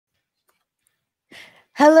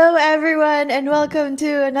Hello, everyone, and welcome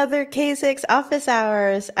to another K6 Office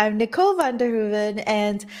Hours. I'm Nicole van der Hoeven,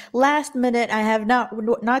 and last minute, I have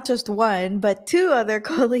not just one, but two other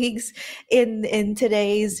colleagues in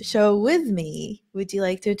today's show with me. Would you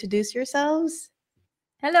like to introduce yourselves?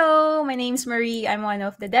 Hello, my name's Marie. I'm one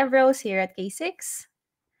of the dev roles here at K6.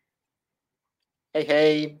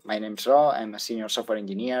 Hey, my name's Ro. I'm a senior software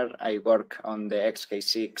engineer. I work on the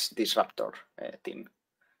XK6 Disruptor team.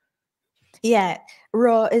 Yeah,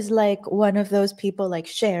 Raw is like one of those people like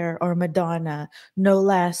Cher or Madonna. No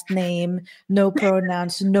last name, no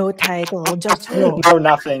pronouns, no title, just Raw. No,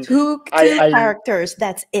 nothing. Two I characters,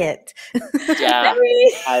 that's it. yeah,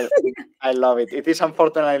 I love it. It is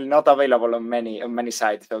unfortunately not available on many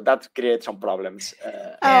sites, so that creates some problems.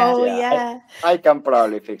 Oh, Yeah, yeah. I can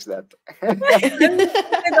probably fix that. We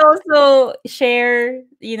could also share,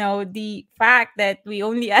 the fact that we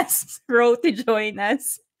only asked Ro to join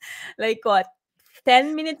us, like what,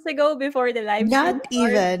 10 minutes ago before the live stream Not started.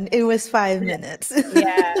 even. It was 5 minutes.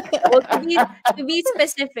 Yeah. Well, to be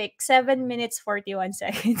specific, 7 minutes 41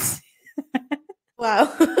 seconds.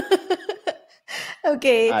 Wow.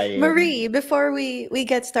 Okay, I Marie, before we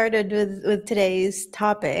get started with today's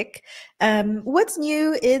topic, what's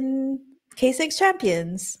new in K6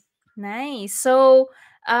 Champions? Nice. So,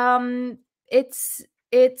 it's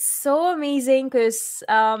so amazing because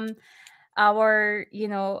our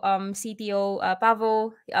CTO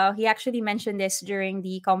Pavo, he actually mentioned this during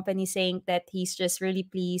the company, saying that he's just really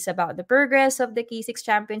pleased about the progress of the K6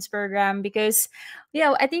 Champions program because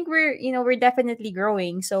I think we're definitely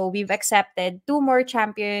growing. So we've accepted two more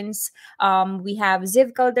champions. We have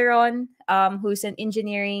Ziv Calderon, who's an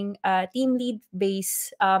engineering team lead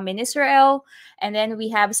based in Israel, and then we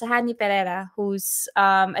have Sahani Pereira, who's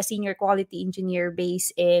a senior quality engineer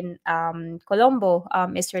based in Colombo,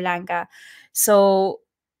 Sri Lanka. So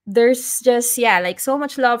there's just like so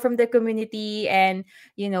much love from the community, and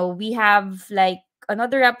we have like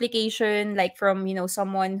another application like from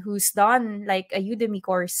someone who's done like a Udemy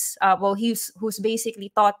course. Well, who's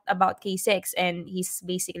basically taught about K6, and he's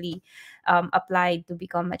basically applied to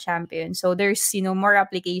become a champion. So there's more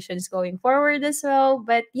applications going forward as well.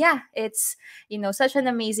 But yeah, it's such an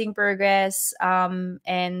amazing progress,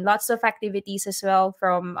 and lots of activities as well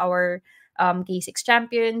from our K6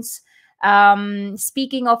 champions.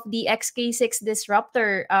 Speaking of the XK6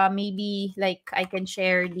 disruptor, maybe like I can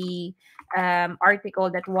share the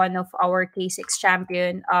article that one of our K6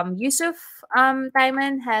 champion, Yusuf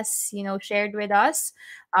Taiman, has shared with us.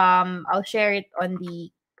 I'll share it on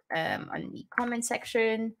the comment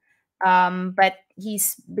section. But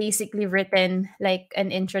he's basically written like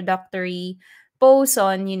an introductory post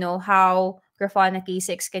on how Grafana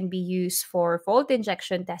K6 can be used for fault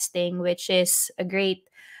injection testing, which is a great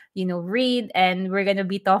read. And we're going to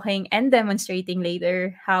be talking and demonstrating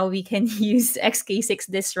later how we can use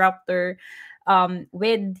XK6 disruptor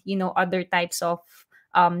with other types of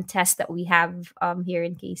tests that we have here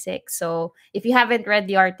in K6. So if you haven't read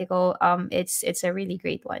the article, it's a really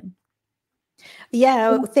great one.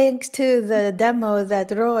 Yeah, thanks to the demo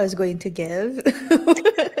that Ro is going to give.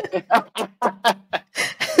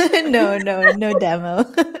 No demo.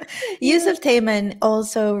 Yusuf Tayman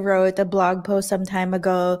also wrote a blog post some time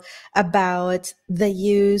ago about the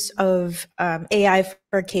use of AI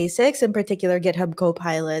for K6, in particular GitHub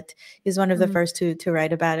Copilot. He's one of the first to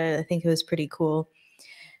write about it. I think it was pretty cool.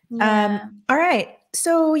 Yeah. All right.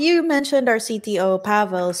 So you mentioned our CTO,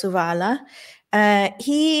 Pavel Suvala. I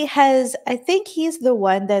think he's the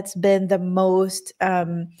one that's been the most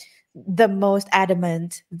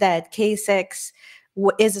adamant that K6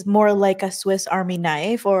 is more like a Swiss Army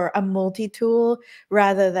knife or a multi-tool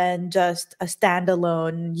rather than just a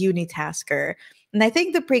standalone unitasker. And I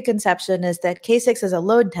think the preconception is that K6 is a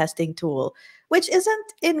load testing tool, which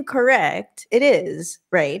isn't incorrect. It is,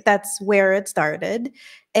 right? That's where it started.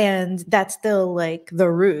 And that's still like the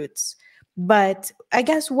roots. But I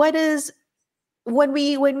guess what is when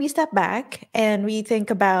we step back and we think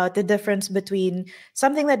about the difference between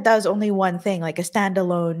something that does only one thing, like a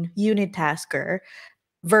standalone unit tasker,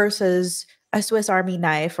 versus a Swiss Army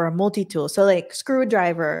knife or a multi-tool. So like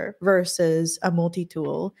screwdriver versus a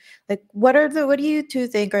multi-tool. Like what do you two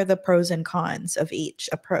think are the pros and cons of each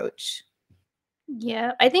approach?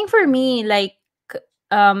 Yeah, I think for me, like,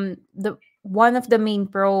 the one of the main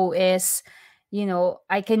pro is,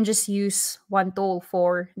 I can just use one tool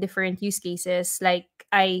for different use cases. Like,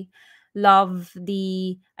 I love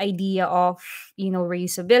the idea of,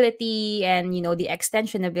 reusability and, the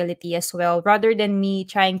extensionability as well, rather than me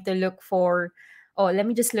trying to look for oh, let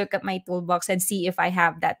me just look at my toolbox and see if I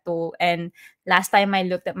have that tool. And last time I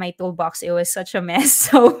looked at my toolbox, it was such a mess.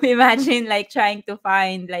 So imagine like trying to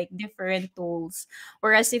find like different tools.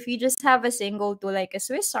 Whereas if you just have a single tool like a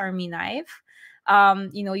Swiss Army knife,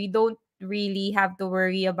 you don't really have to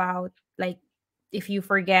worry about like if you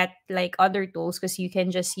forget like other tools, because you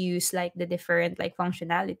can just use like the different like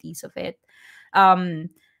functionalities of it. Um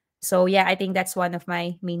so yeah, I think that's one of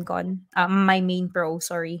my my main pro.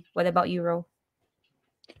 Sorry. What about you, Ro?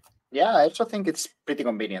 Yeah, I also think it's pretty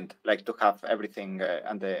convenient, like to have everything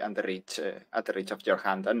and the reach at the reach of your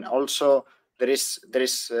hand. And also there is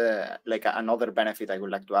like another benefit I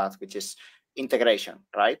would like to add, which is integration,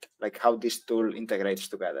 right? Like how this tool integrates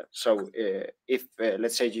together. So if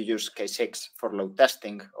let's say you use K6 for load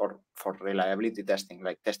testing or for reliability testing,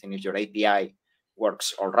 like testing if your API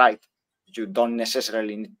works all right, you don't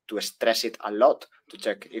necessarily need to stress it a lot to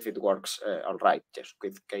check if it works all right. Just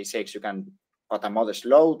with K6, you can put a modest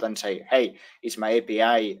load and say, hey, is my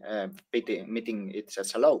API meeting its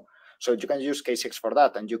SLO? So you can use K6 for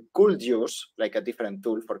that, and you could use like a different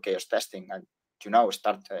tool for chaos testing and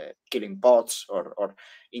start killing bots or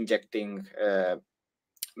injecting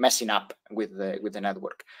messing up with the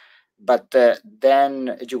network. But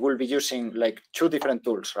then you will be using like two different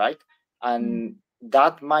tools, right? And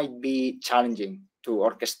that might be challenging to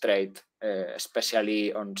orchestrate,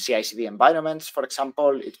 especially on CI/CD environments, for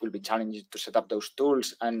example. It will be challenging to set up those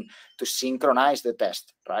tools and to synchronize the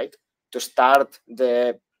test, right? To start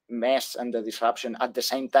the mess and the disruption at the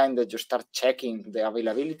same time that you start checking the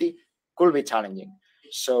availability could be challenging.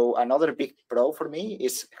 So another big pro for me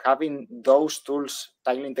is having those tools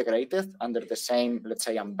tightly integrated under the same, let's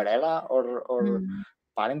say, umbrella or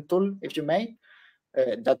parent tool, if you may.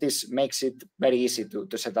 That is makes it very easy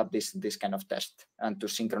to set up this kind of test and to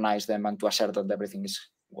synchronize them and to assert that everything is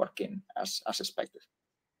working as expected.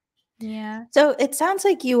 Yeah. So it sounds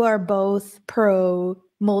like you are both pro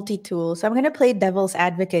multi-tool. So I'm going to play devil's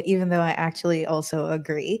advocate, even though I actually also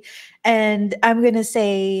agree. And I'm going to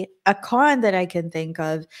say a con that I can think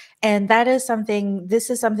of. And this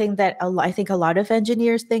is something that I think a lot of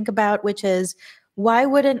engineers think about, which is why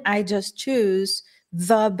wouldn't I just choose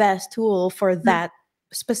the best tool for that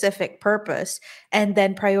specific purpose and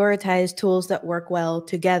then prioritize tools that work well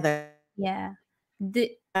together? Yeah.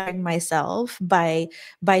 Myself by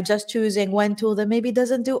just choosing one tool that maybe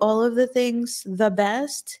doesn't do all of the things the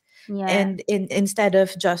best, Yeah. and instead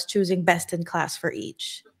of just choosing best in class for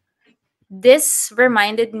each. This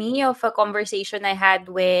reminded me of a conversation I had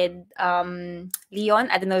with Leon.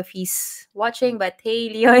 I don't know if he's watching, but hey,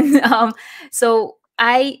 Leon. So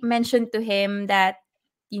I mentioned to him that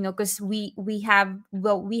because we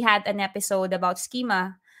had an episode about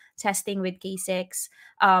schema testing with K6.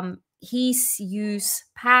 He's used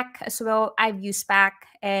Pack as well. I've used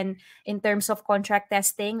Pack, and in terms of contract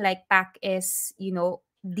testing, like Pack is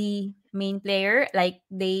the main player. Like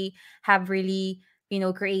they have really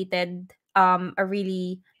created a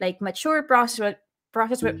really like mature process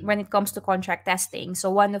when it comes to contract testing. So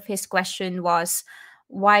one of his question was,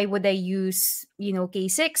 why would I use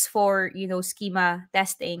K6 for schema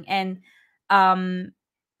testing? And um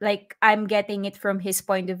like I'm getting it from his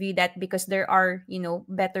point of view that because there are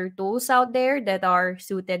better tools out there that are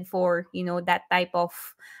suited for that type of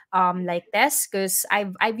like tests, because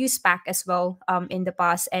I've used Pack as well in the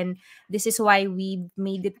past. And this is why we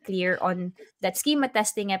made it clear on that schema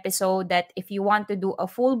testing episode that if you want to do a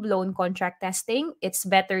full-blown contract testing, it's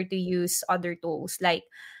better to use other tools. Like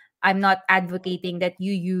I'm not advocating that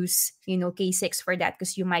you use K6 for that,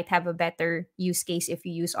 because you might have a better use case if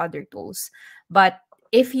you use other tools. But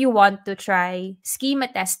if you want to try schema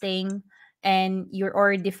testing and you're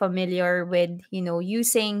already familiar with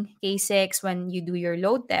using K6 when you do your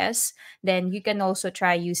load tests, then you can also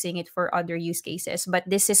try using it for other use cases. But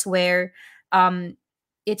this is where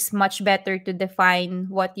it's much better to define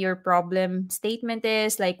what your problem statement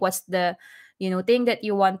is, like what's the thing that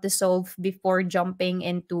you want to solve, before jumping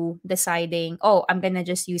into deciding, oh, I'm gonna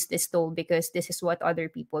just use this tool because this is what other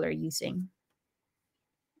people are using.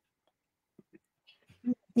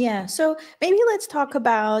 Yeah, so maybe let's talk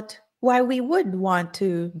about why we would want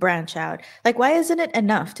to branch out. Like, why isn't it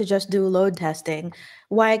enough to just do load testing?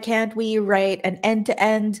 Why can't we write an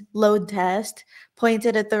end-to-end load test, point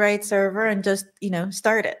it at the right server, and just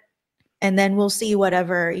start it? And then we'll see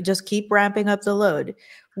whatever, you just keep ramping up the load.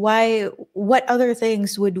 What other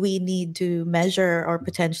things would we need to measure or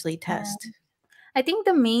potentially test? I think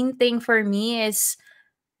the main thing for me is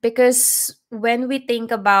because when we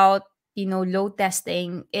think about load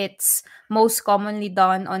testing, it's most commonly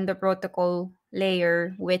done on the protocol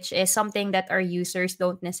layer, which is something that our users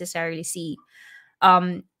don't necessarily see.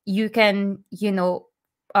 you can,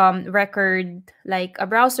 record like a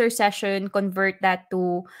browser session, convert that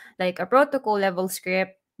to like a protocol level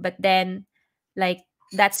script, but then like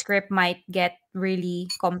that script might get really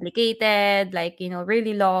complicated, like,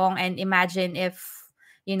 really long. And imagine if,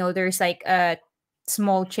 there's like a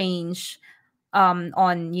small change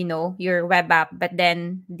on, your web app, but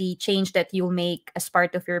then the change that you make as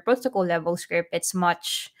part of your protocol level script, it's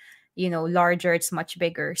much, larger, it's much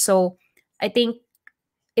bigger. So I think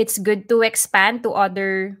it's good to expand to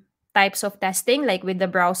other types of testing, like with the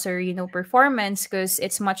browser, performance, because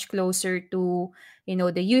it's much closer to,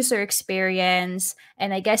 the user experience.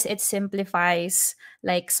 And I guess it simplifies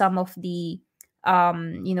like some of the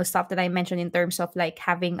stuff that I mentioned in terms of like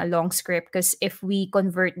having a long script. Because if we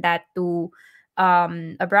convert that to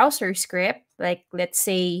a browser script, like let's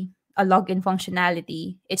say a login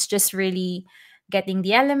functionality, it's just really getting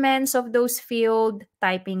the elements of those field,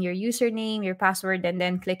 typing your username, your password, and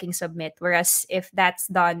then clicking submit. Whereas if that's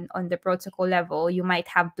done on the protocol level, you might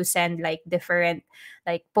have to send like different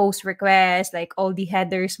like post requests, like all the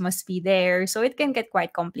headers must be there. So it can get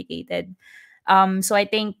quite complicated. So I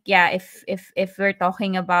think, yeah, if we're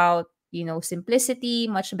talking about, simplicity,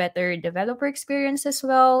 much better developer experience as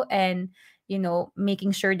well, and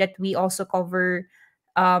making sure that we also cover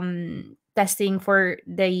testing for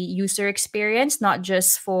the user experience, not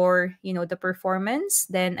just for, the performance,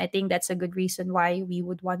 then I think that's a good reason why we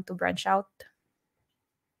would want to branch out.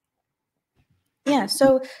 Yeah,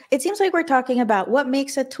 so it seems like we're talking about what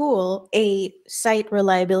makes a tool a site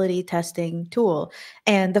reliability testing tool.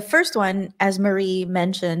 And the first one, as Marie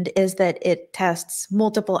mentioned, is that it tests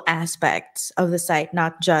multiple aspects of the site,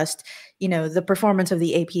 not just, the performance of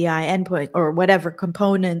the API endpoint or whatever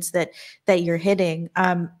components that you're hitting.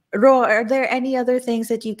 Ro, are there any other things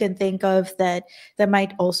that you can think of that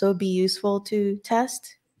might also be useful to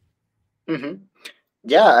test? Mm-hmm.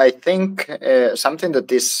 Yeah, I think something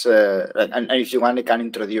that is, and if you want, I can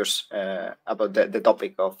introduce about the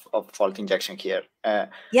topic of fault injection here. I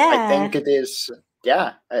think it is,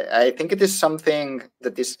 I think it is something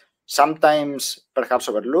that is sometimes perhaps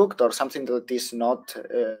overlooked, or something that is not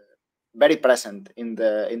very present in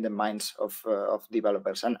the minds of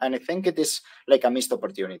developers, and I think it is like a missed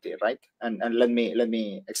opportunity, right? And let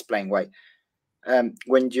me explain why.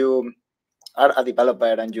 When you are a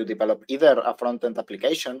developer and you develop either a front-end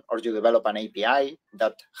application or you develop an API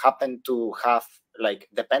that happen to have like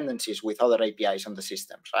dependencies with other APIs on the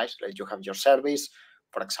systems, right? Like you have your service,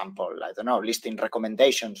 for example, I don't know, listing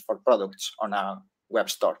recommendations for products on a web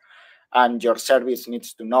store. And your service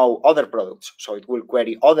needs to know other products. So it will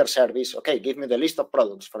query other service. Okay, give me the list of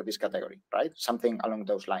products for this category, right? Something along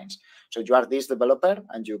those lines. So you are this developer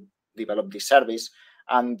and you develop this service,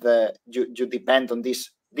 and you depend on this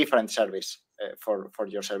different service for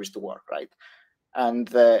your service to work, right? And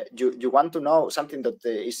you want to know something that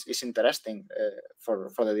is interesting for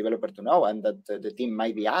the developer to know, and that the team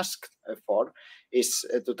might be asked for, is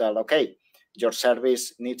to tell, okay, your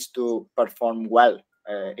service needs to perform well.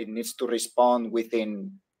 It needs to respond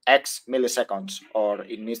within X milliseconds, or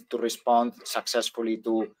it needs to respond successfully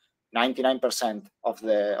to 99% of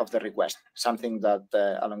the request, something that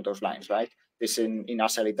along those lines, right? This in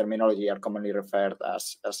SLA terminology are commonly referred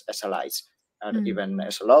as SLIs, or even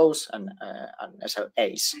SLOs and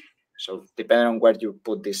SLAs. So depending on where you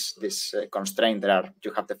put this constraint,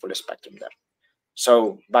 you have the full spectrum there.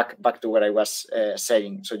 So back to what I was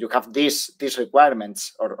saying. So you have these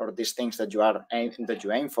requirements or these things that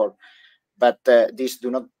you aim for, but these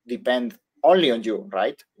do not depend only on you,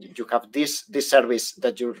 right? You have this service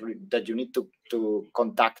that you need to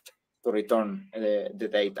contact to return the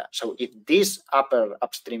data. So if this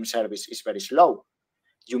upstream service is very slow,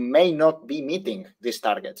 you may not be meeting these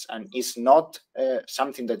targets, and it's not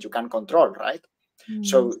something that you can control, right?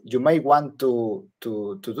 So you may want to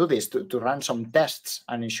do this, to run some tests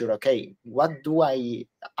and ensure, okay,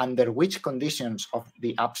 under which conditions of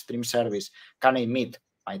the upstream service can I meet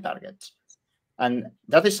my targets? And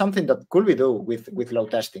that is something that could be done with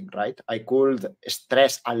load testing, right? I could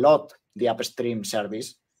stress a lot the upstream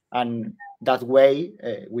service, and that way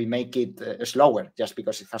we make it slower just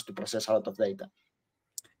because it has to process a lot of data.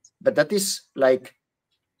 But that is like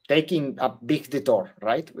taking a big detour,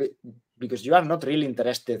 right? Because you are not really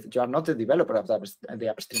interested, you are not the developer of the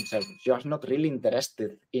upstream service. You are not really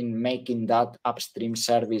interested in making that upstream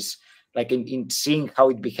service, like in seeing how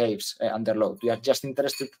it behaves under load. You are just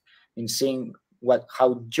interested in seeing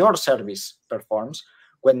how your service performs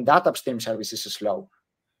when that upstream service is slow.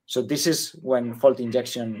 So this is when fault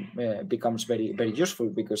injection becomes very, very useful,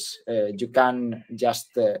 because you can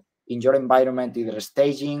just in your environment, either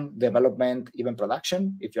staging, development, even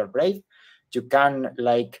production, if you're brave, you can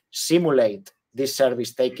like simulate this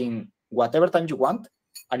service taking whatever time you want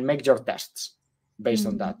and make your tests based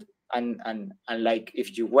on that. And like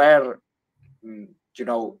if you were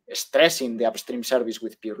stressing the upstream service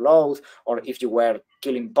with pure load, or if you were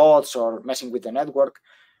killing pods or messing with the network,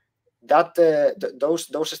 that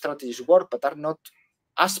those strategies work, but are not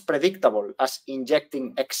as predictable as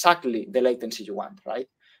injecting exactly the latency you want, right?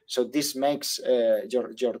 So this makes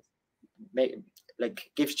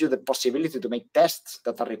gives you the possibility to make tests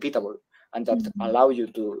that are repeatable and that allow you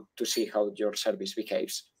to see how your service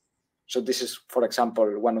behaves. So this is, for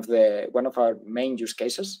example, one of our main use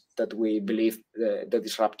cases that we believe the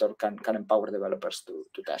disruptor can empower developers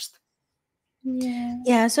to test.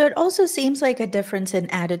 Yeah, so it also seems like a difference in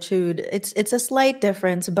attitude. It's a slight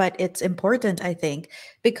difference, but it's important, I think,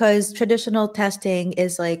 because traditional testing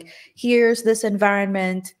is like, here's this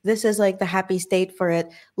environment, this is like the happy state for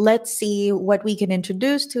it. Let's see what we can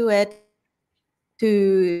introduce to it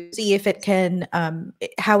to see if it can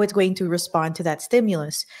how it's going to respond to that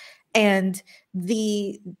stimulus. And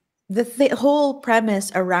the whole premise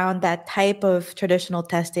around that type of traditional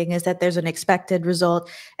testing is that there's an expected result,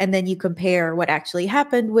 and then you compare what actually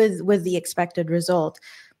happened with the expected result.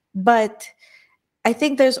 But I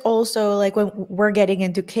think there's also, like, when we're getting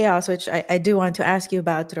into chaos, which I do want to ask you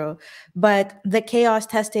about, Ro, but the chaos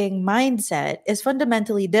testing mindset is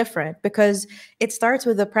fundamentally different because it starts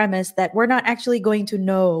with the premise that we're not actually going to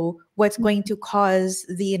know what's going to cause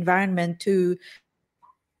the environment to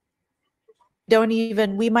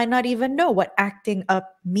we might not even know what acting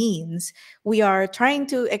up means. We are trying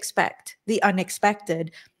to expect the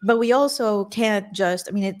unexpected, but we also can't just,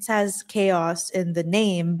 I mean, it says chaos in the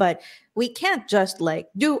name, but we can't just like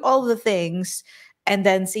do all the things and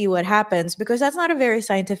then see what happens, because that's not a very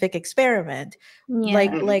scientific experiment.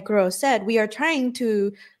 Like Rose said, we are trying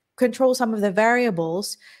to control some of the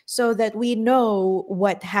variables so that we know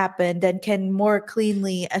what happened and can more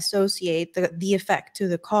cleanly associate the effect to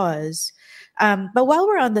the cause. But while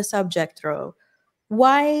we're on the subject, Ro,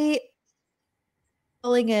 why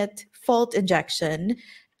calling it fault injection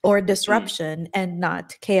or disruption and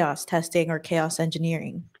not chaos testing or chaos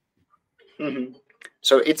engineering?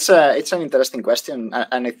 So it's an interesting question,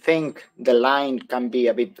 and I think the line can be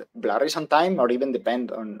a bit blurry sometimes, or even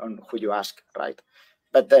depend on who you ask, right?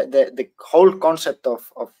 But the whole concept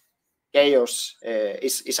of chaos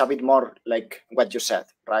is a bit more like what you said,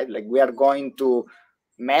 right? Like we are going to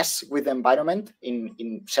mess with the environment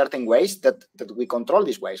in certain ways that we control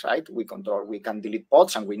these ways, right? We can delete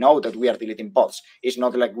pods, and we know that we are deleting pods. It's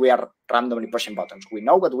not like we are randomly pushing buttons. We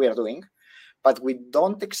know what we are doing, but we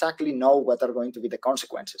don't exactly know what are going to be the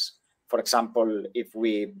consequences. For example, if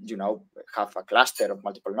we have a cluster of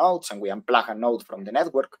multiple nodes and we unplug a node from the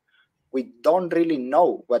network, we don't really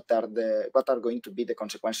know what are going to be the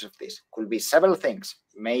consequences of this. Could be several things.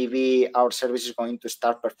 Maybe our service is going to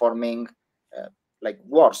start performing like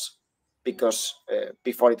worse, because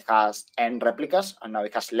before it has n replicas and now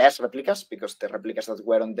it has less replicas because the replicas that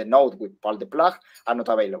were on the node we pulled the plug are not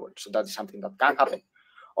available. So that is something that can happen.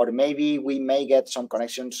 Or maybe we may get some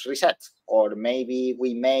connections reset, or maybe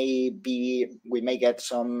we may get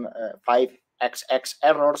some 5xx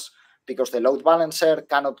errors because the load balancer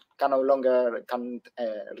can no longer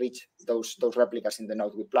reach those replicas in the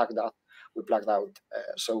node we plugged out.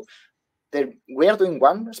 So we are doing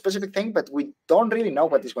one specific thing, but we don't really know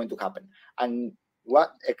what is going to happen. And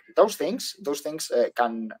what those things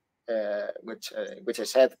can, which I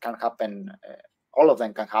said can happen. All of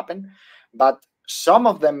them can happen, but some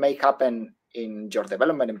of them may happen in your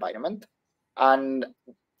development environment. And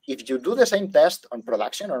if you do the same test on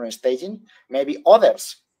production or on staging, maybe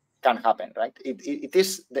others can happen, right? It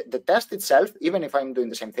is the test itself. Even if I'm doing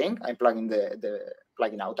the same thing, I'm plugging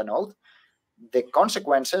plugging out a node, the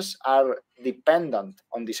consequences are dependent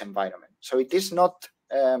on this environment. So it is not,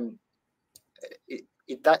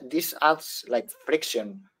 this adds like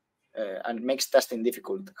friction and makes testing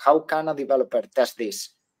difficult. How can a developer test this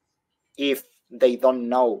if they don't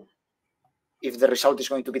know if the result is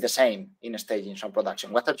going to be the same in staging or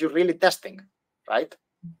production? What are you really testing, right?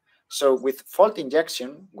 So with fault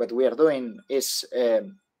injection, what we are doing is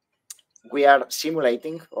we are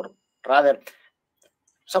simulating, or rather,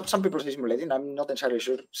 some people say simulating. I'm not entirely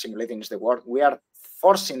sure simulating is the word. We are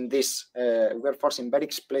forcing this. We are forcing very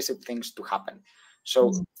explicit things to happen.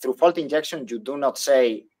 So through fault injection, you do not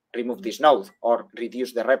say remove this node or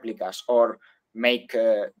reduce the replicas or make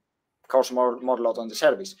cause more load on the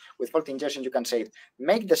service. With fault injection, you can say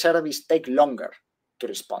make the service take longer to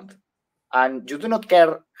respond, and you do not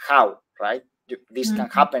care how, right? This can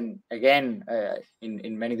happen again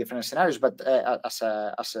in many different scenarios, but as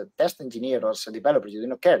a test engineer or as a developer, you do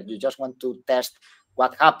not care. You just want to test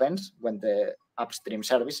what happens when the upstream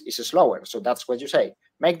service is slower. So that's what you say,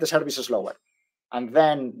 make the service slower. And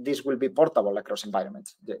then this will be portable across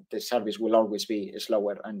environments. The service will always be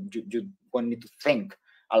slower, and you won't need to think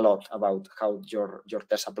a lot about how your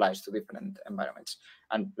test applies to different environments.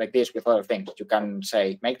 And like this with other things, you can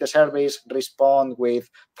say, make the service respond with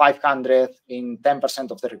 500 in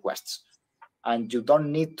 10% of the requests. And you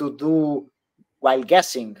don't need to do while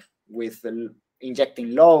guessing with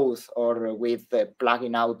injecting load or with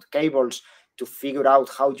plugging out cables to figure out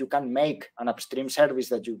how you can make an upstream service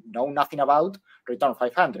that you know nothing about return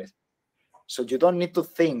 500. So you don't need to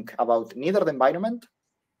think about neither the environment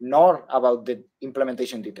nor about the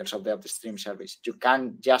implementation details of the upstream service. You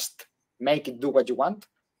can just make it do what you want,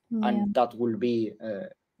 and that will be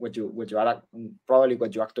what you are probably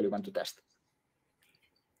what you actually want to test.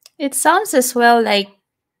 It sounds as well like,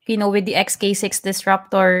 with the XK6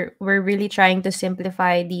 disruptor, we're really trying to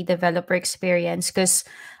simplify the developer experience because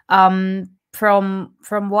from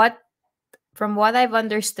what I've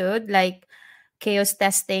understood, like chaos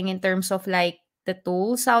testing in terms of like the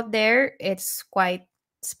tools out there, it's quite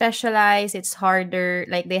specialized, it's harder,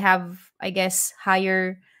 like they have, I guess,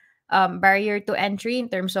 higher barrier to entry in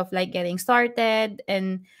terms of like getting started.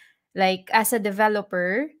 And like as a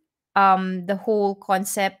developer, the whole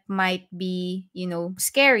concept might be,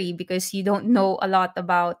 scary because you don't know a lot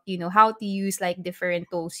about, how to use like different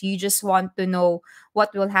tools. You just want to know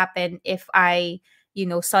what will happen if I,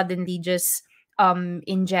 suddenly just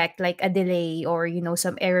inject like a delay or,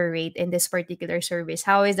 some error rate in this particular service.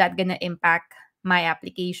 How is that going to impact my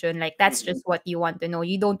application? Like that's just what you want to know.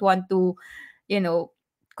 You don't want to, you know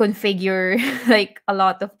configure like a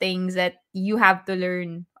lot of things that you have to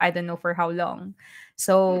learn, I don't know for how long.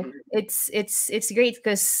 So it's great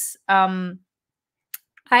because I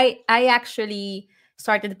actually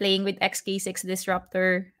started playing with XK6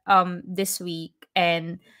 Disruptor this week,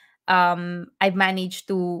 and I've managed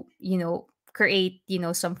to, create,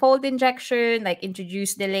 some fold injection, like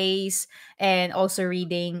introduce delays, and also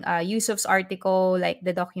reading Yusuf's article, like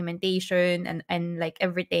the documentation and like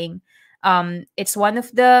everything. It's one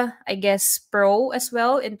of the, I guess, pro as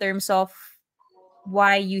well in terms of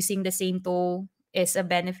why using the same tool is a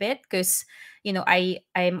benefit, because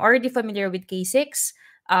I'm already familiar with K6,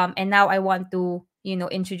 and now I want to,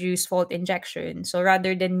 introduce fault injection. So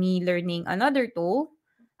rather than me learning another tool,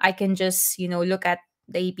 I can just, look at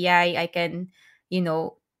the API. I can, you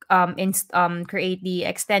know create the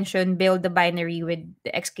extension, build the binary with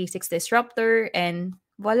the XK6 disruptor, and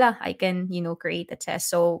voila, I can, create a test.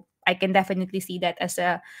 So I can definitely see that as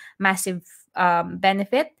a massive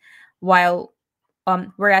benefit. While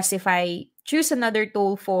whereas if I choose another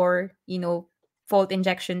tool for, fault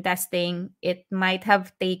injection testing, it might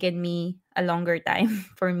have taken me a longer time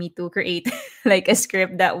for me to create like a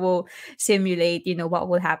script that will simulate, what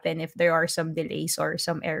will happen if there are some delays or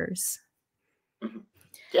some errors.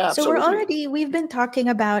 Yeah, so absolutely. we've been talking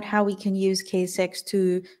about how we can use K6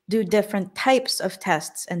 to do different types of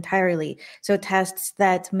tests entirely. So tests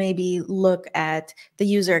that maybe look at the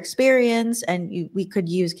user experience, and we could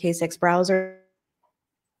use K6 browser.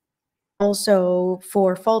 Also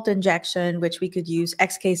for fault injection, which we could use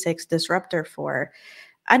XK6 disruptor for.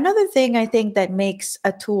 Another thing I think that makes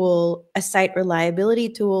a tool a site reliability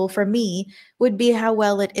tool for me would be how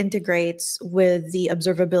well it integrates with the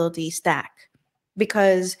observability stack.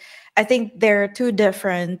 Because I think there are two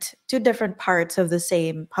different parts of the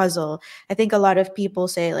same puzzle. I think a lot of people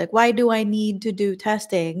say, like, why do I need to do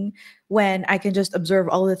testing when I can just observe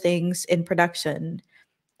all the things in production?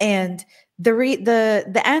 And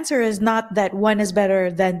the answer is not that one is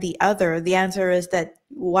better than the other. The answer is that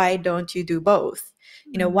why don't you do both?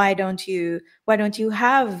 Why don't you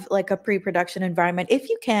have like a pre-production environment if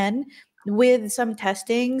you can, with some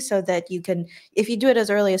testing, so that you can, if you do it as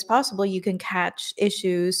early as possible, you can catch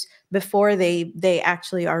issues before they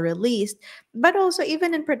actually are released. But also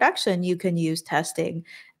even in production you can use testing,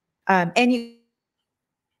 and you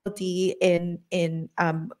in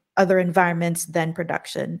other environments than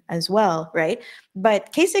production as well, right?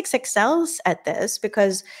 But K6 excels at this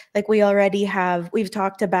because, like, we've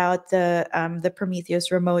talked about the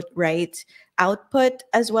Prometheus remote write output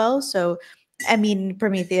as well. So I mean,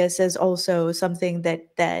 Prometheus is also something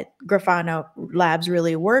that Grafana Labs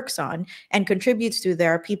really works on and contributes to.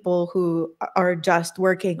 There are people who are just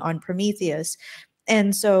working on Prometheus.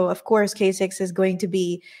 And so, of course, K6 is going to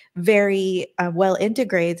be very well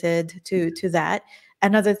integrated to that.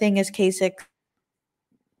 Another thing is K6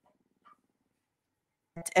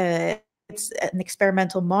 it's an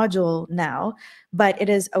experimental module now, but it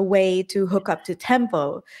is a way to hook up to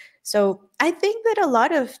Tempo. So I think that a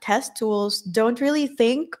lot of test tools don't really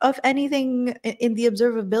think of anything in the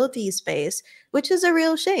observability space, which is a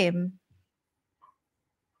real shame.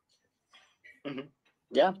 Mhm.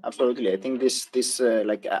 Yeah, absolutely. I think this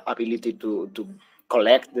like ability to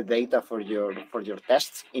collect the data for your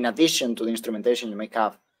tests, in addition to the instrumentation you may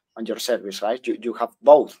have on your service, right? You have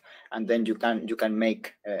both, and then you can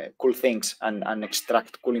make cool things and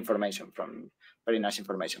extract cool information from very nice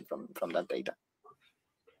information from that data.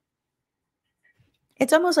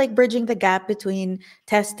 It's almost like bridging the gap between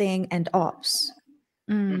testing and ops.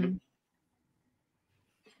 Mhm.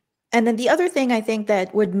 And then the other thing I think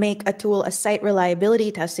that would make a tool a site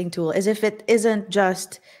reliability testing tool is if it isn't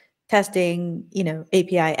just testing,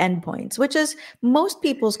 API endpoints, which is most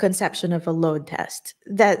people's conception of a load test.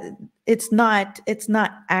 That it's not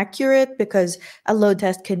accurate, because a load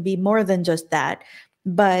test can be more than just that.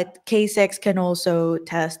 But K6 can also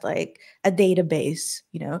test like a database.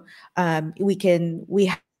 We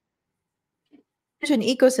an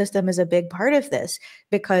ecosystem is a big part of this,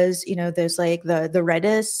 because there's like the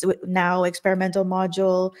Redis now experimental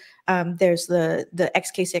module. There's the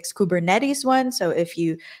XK6 Kubernetes one, so if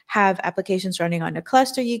you have applications running on a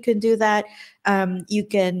cluster, you can do that.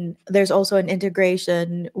 There's also an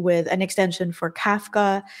integration with an extension for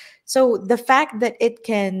Kafka. So the fact that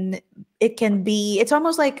it's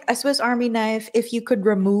almost like a Swiss Army knife. If you could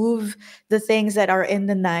remove the things that are in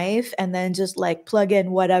the knife and then just like plug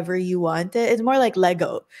in whatever you want, it's more like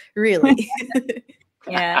Lego, really.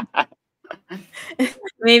 Yeah.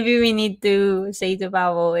 Maybe we need to say to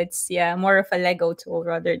Pavel, it's more of a Lego tool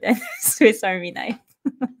rather than Swiss Army knife.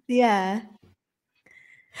 Yeah.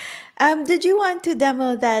 Did you want to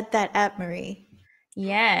demo that app, Marie?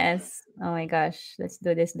 Yes. Oh my gosh, let's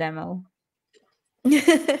do this demo.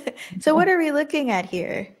 So what are we looking at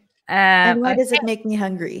here? Um, And why uh, does it make me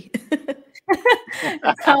hungry?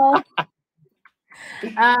 so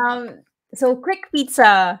um so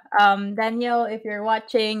QuickPizza. Daniel, if you're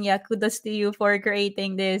watching, kudos to you for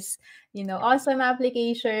creating this, awesome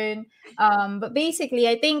application. But basically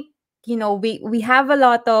I think, we have a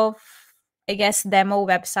lot of, I guess, demo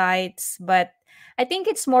websites, but I think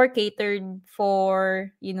it's more catered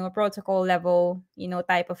for, protocol level,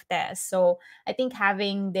 type of test. So I think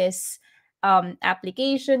having this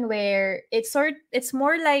application where it's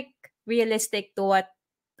more like realistic to what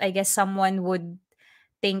I guess someone would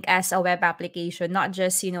think as a web application, not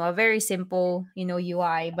just, a very simple,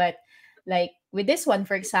 UI, but like with this one,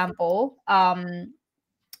 for example,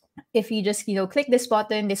 if you just, click this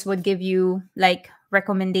button, this would give you like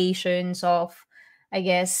recommendations of, I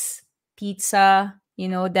guess, pizza,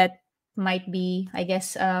 that might be, I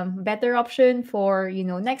guess, better option for,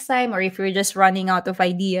 next time. Or if you're just running out of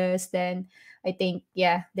ideas, then I think,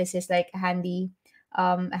 this is like a handy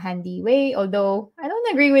way. Although I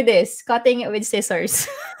don't agree with this, cutting it with scissors.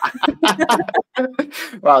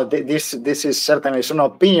 Well, this is certainly an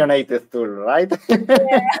opinionated tool, right?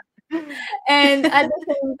 And at the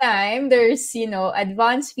same time, there's,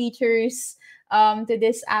 advanced features to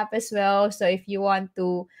this app as well. So if you want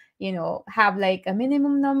to, have like a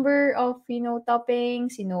minimum number of,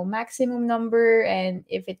 toppings, maximum number, and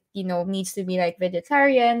if it, needs to be like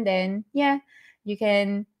vegetarian, then you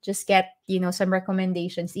can just get, some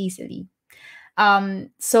recommendations easily.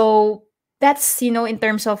 So that's, in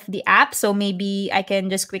terms of the app. So maybe I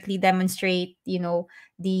can just quickly demonstrate, the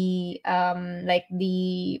like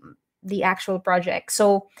the actual project.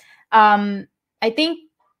 So I think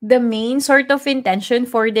the main sort of intention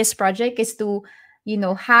for this project is to,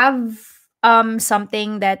 have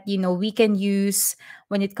something that, we can use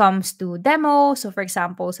when it comes to demo. So for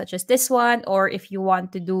example, such as this one, or if you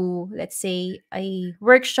want to do, let's say, a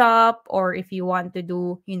workshop, or if you want to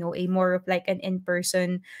do, a more of like an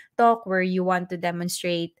in-person talk where you want to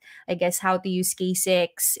demonstrate, I guess, how to use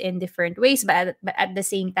K6 in different ways. But at the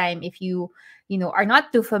same time, if you are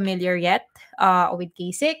not too familiar yet with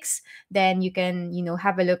K6, then you can,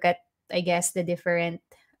 have a look at, I guess, the different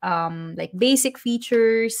like basic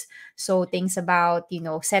features. So things about,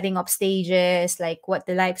 setting up stages, like what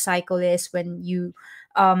the life cycle is when you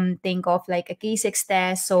think of like a K6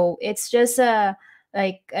 test. So it's just a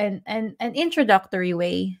like an introductory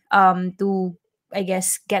way to, I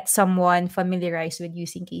guess, get someone familiarized with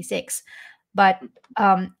using K6. But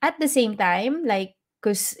at the same time, like,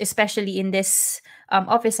 because especially in this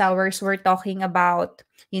office hours, we're talking about,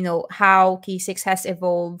 how K6 has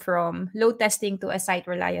evolved from load testing to a site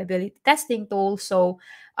reliability testing tool. So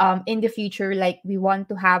in the future, like, we want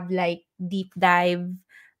to have like deep dive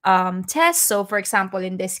tests. So for example,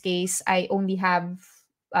 in this case, I only have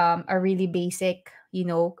a really basic,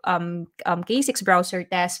 K6 browser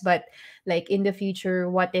test. But like in the future,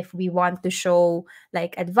 what if we want to show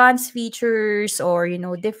like advanced features, or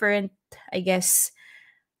different, I guess,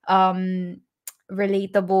 um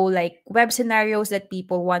relatable like web scenarios that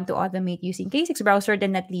people want to automate using K6 browser,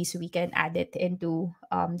 then at least we can add it into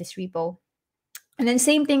this repo. And then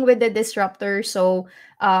same thing with the disruptor. So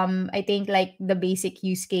I think like the basic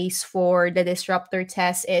use case for the disruptor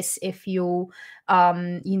test is if you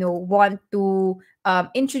want to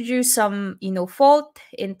introduce some fault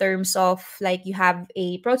in terms of like you have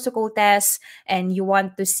a protocol test and you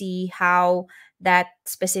want to see how that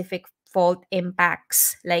specific fault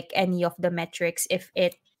impacts like any of the metrics, if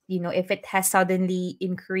it if it has suddenly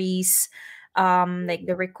increased like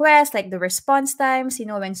the request, like the response times,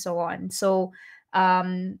 and so on. So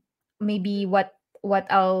um maybe what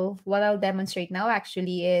I'll demonstrate now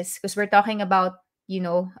actually is, because we're talking about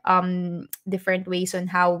different ways on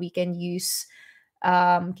how we can use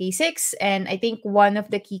K6. And I think one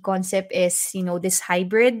of the key concept is this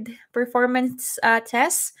hybrid performance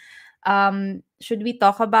test. Should we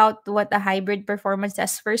talk about what a hybrid performance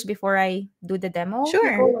test first before I do the demo?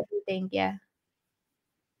 Sure. Nicole, what do you think? Yeah.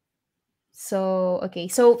 So, okay.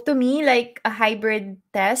 So to me, like a hybrid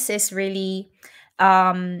test is really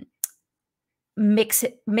um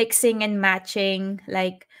mixing and matching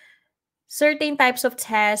like certain types of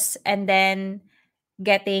tests, and then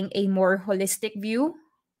getting a more holistic view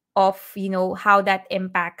of how that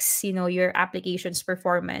impacts your application's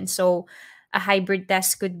performance. So a hybrid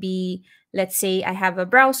test could be, let's say I have a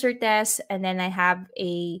browser test and then I have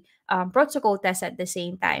a protocol test at the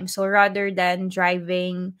same time. So rather than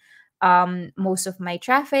driving most of my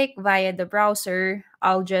traffic via the browser,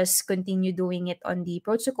 I'll just continue doing it on the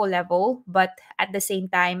protocol level, but at the same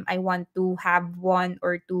time I want to have one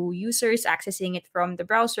or two users accessing it from the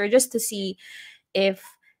browser just to see if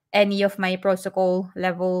any of my protocol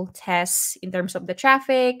level tests, in terms of the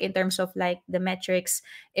traffic, in terms of like the metrics,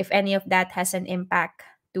 if any of that has an impact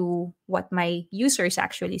to what my users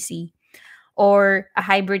actually see. Or a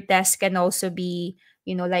hybrid test can also be,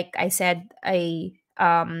 like I said, a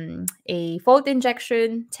fault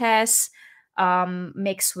injection test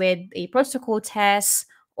mixed with a protocol test,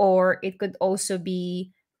 or it could also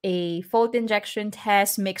be a fault injection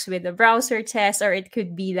test mixed with a browser test, or it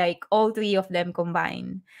could be like all three of them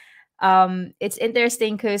combined. It's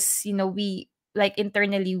interesting because we like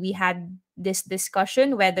internally we had this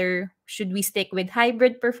discussion whether should we stick with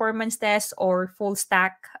hybrid performance tests or full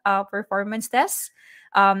stack performance tests.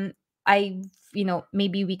 I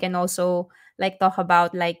maybe we can also like talk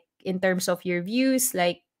about like in terms of your views,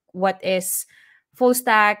 like what is full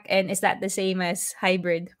stack and is that the same as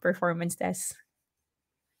hybrid performance tests?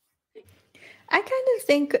 I kind of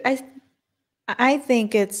think I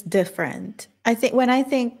think it's different. I think when I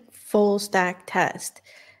think full stack test,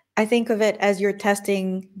 I think of it as you're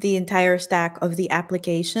testing the entire stack of the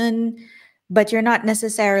application, but you're not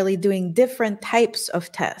necessarily doing different types of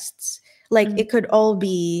tests. Like Mhm. it could all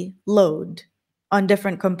be load on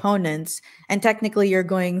different components, and technically you're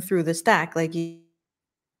going through the stack. Like you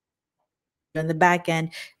on the back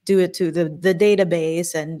end, do it to the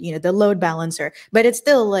database and the load balancer, but it's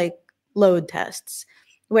still like load tests.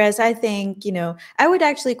 Whereas I think I would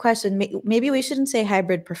actually question, maybe we shouldn't say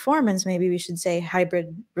hybrid performance, maybe we should say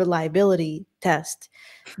hybrid reliability test,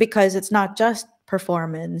 because it's not just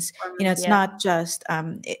performance. It's Yeah. not just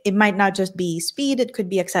it might not just be speed, it could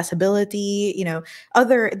be accessibility,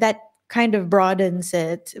 other that kind of broadens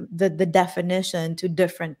it, the definition to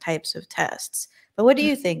different types of tests. But what do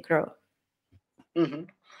you think, Ro? Mhm.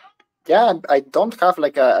 Yeah, I don't have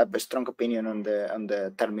like a strong opinion on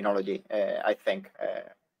the terminology. I think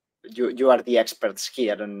you are the experts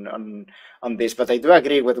here on this, but I do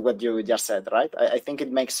agree with what you just said, right? I think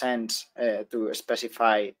it makes sense to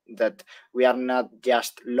specify that we are not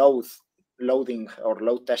just loading or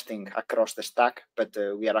load testing across the stack, but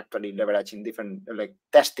we are actually leveraging different, like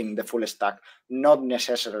testing the full stack, not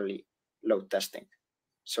necessarily load testing.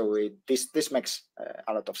 So this makes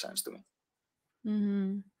a lot of sense to me.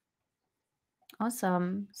 Mm-hmm.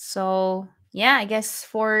 Awesome. So yeah, I guess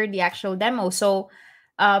for the actual demo. So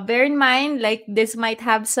bear in mind, like this might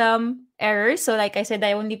have some errors. So like I said,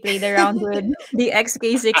 I only played around with the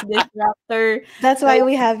XK6 disruptor. That's So why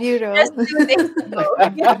we have you, just Ro. 2 days ago.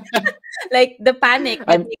 Yeah. Like the panic that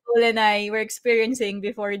I'm Nicole and I were experiencing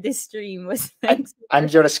before this stream was like I'm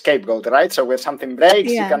super. your scapegoat, right? So when something breaks,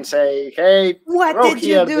 you Yeah. can say, "Hey, What Ro did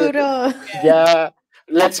you here do, did." Ro? Yeah,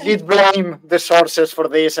 let's give blame the sources for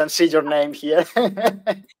this and see your name here.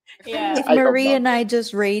 Yeah. If I hope Marie not. and I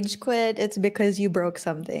just rage quit, it's because you broke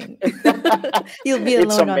something. You'll be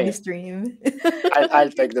It's alone on on the me. stream. I'll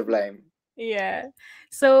take the blame. Yeah.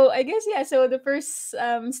 So I guess, yeah, so the first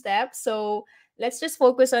step, so let's just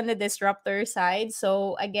focus on the disruptor side.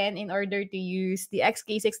 So again, in order to use the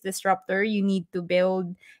XK6 disruptor, you need to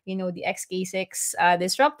build, the XK6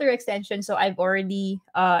 disruptor extension. So I've already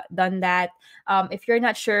done that. If you're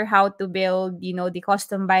not sure how to build, the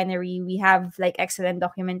custom binary, we have like excellent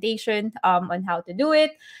documentation on how to do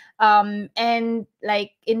it. And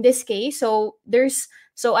like in this case, so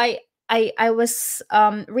I was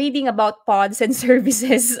reading about pods and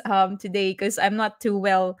services today, because I'm not too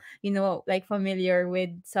well, like familiar with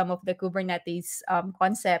some of the Kubernetes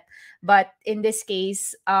concept. But in this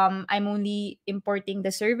case, I'm only importing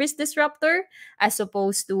the service disruptor as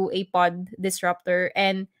opposed to a pod disruptor.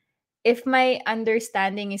 And if my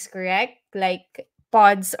understanding is correct, like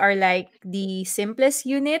pods are like the simplest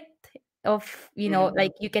unit of, Mhm.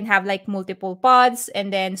 like you can have like multiple pods,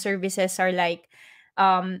 and then services are like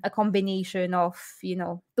a combination of,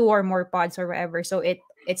 two or more pods or whatever. So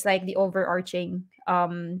it's like the overarching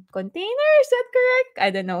container, is that correct? I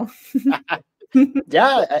don't know.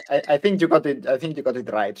 Yeah, I think you got it. I think you got it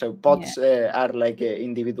right. So Yeah. pods are like the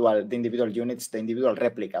individual units, the individual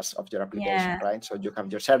replicas of your application, Yeah. right? So you have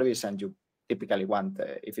your service, and you typically want,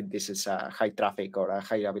 if this is a high traffic or a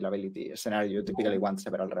high availability scenario, you typically want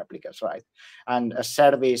several replicas, right? And a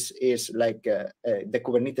service is like the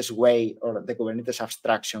Kubernetes way, or the Kubernetes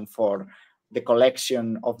abstraction for the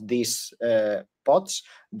collection of these pods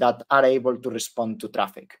that are able to respond to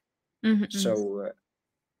traffic. Mm-hmm.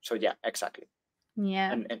 So yeah, exactly.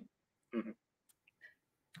 Yeah. And mhm.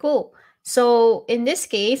 Cool. So in this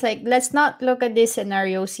case, like let's not look at these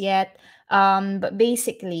scenarios yet. But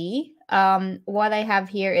basically, what I have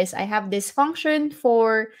here is I have this function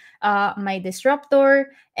for my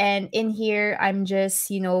disruptor, and in here I'm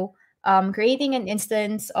just creating an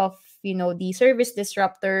instance of the service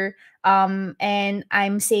disruptor. And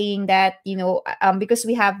I'm saying that because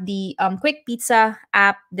we have the QuickPizza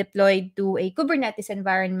app deployed to a Kubernetes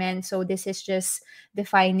environment, so this is just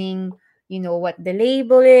defining what the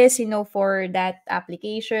label is for that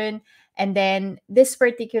application. And then this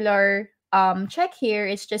particular check here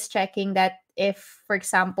is just checking that if, for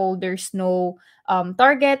example, there's no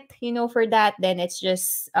target for that, then it's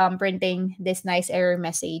just printing this nice error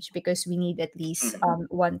message, because we need at least Mhm.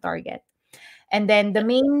 one target. And then the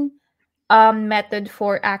main method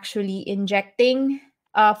for actually injecting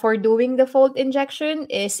for doing the fault injection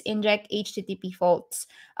is inject HTTP faults.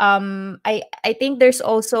 I think there's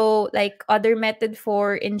also like other method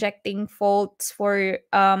for injecting faults for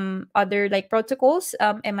other like protocols.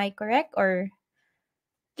 Am I correct? Or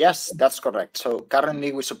Yes, that's correct. So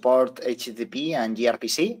currently we support HTTP and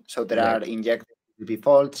gRPC. So there yeah. are inject HTTP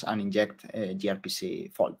faults and inject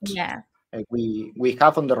gRPC faults. Yeah. We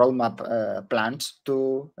have on the roadmap plans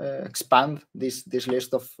to expand this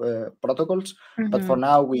list of protocols, but for Mm-hmm.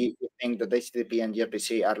 now we think that HTTP and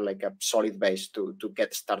gRPC are like a solid base to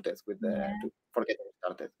get started with Yeah. for getting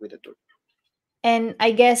started with the tool. And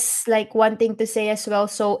I guess like one thing to say as well,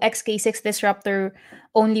 so XK6 disruptor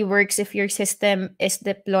only works if your system is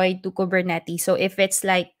deployed to Kubernetes. So if it's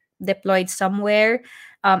like deployed somewhere,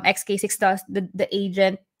 XK6 does the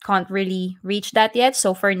agent can't really reach that yet.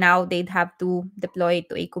 So for now, they'd have to deploy it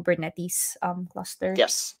to a Kubernetes cluster.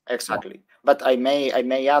 Yes, Yeah. exactly. But I may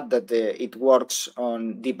add that it works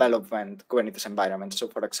on development Kubernetes environments. So,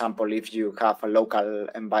 for example, if you have a local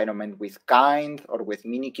environment with Kind or with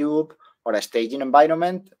Minikube or a staging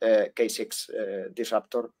environment, K6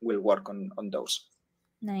 Disruptor will work on those.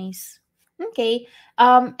 Nice. Okay.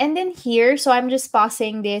 And then here, so I'm just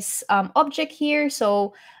passing this object here.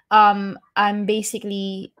 So I'm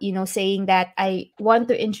basically, saying that I want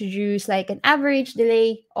to introduce like an average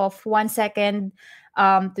delay of 1 second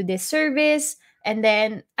to this service. And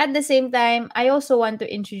then at the same time, I also want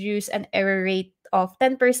to introduce an error rate of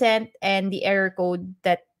 10%, and the error code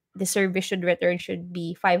that the service should return should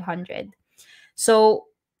be 500. So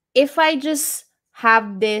if I just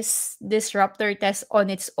have this disruptor test on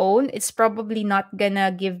its own, it's probably not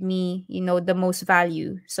gonna give me, the most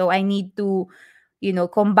value. So I need to,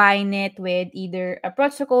 combine it with either a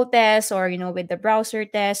protocol test or, with the browser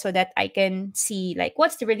test, so that I can see like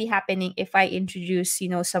what's really happening if I introduce,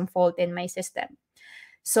 some fault in my system.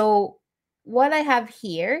 So what I have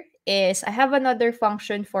here is I have another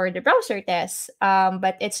function for the browser test,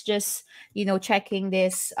 but it's just checking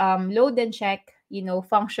this load and check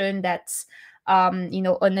function that's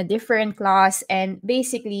on a different class, and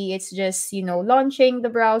basically it's just launching the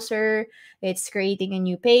browser, it's creating a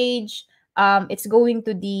new page, it's going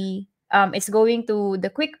to the it's going to the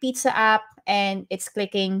QuickPizza app and it's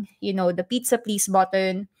clicking, the pizza please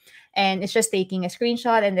button, and it's just taking a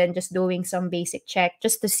screenshot and then just doing some basic check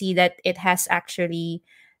just to see that it has actually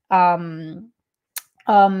um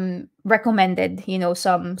recommended,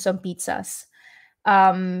 some pizzas.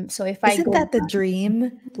 So if I Isn't go that the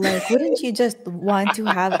dream? Like, wouldn't you just want to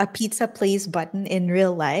have a pizza place button in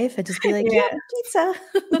real life and just be like, yeah, yeah, pizza?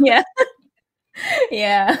 yeah,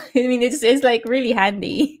 yeah. I mean, it's like really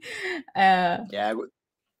handy. Yeah,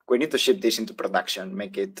 we need to ship this into production,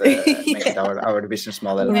 make it Yeah. our business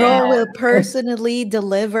model. Ro Yeah. will personally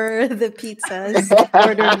deliver the pizzas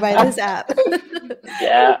ordered by this app.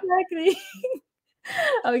 Yeah. Exactly.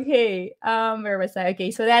 Okay, where was I?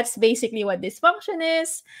 Okay, so that's basically what this function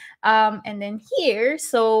is. And then here,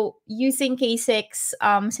 so using K6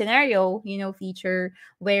 scenario, feature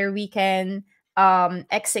where we can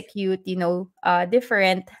execute,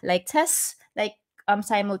 different like tests like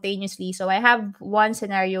simultaneously. So I have one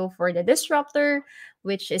scenario for the disruptor,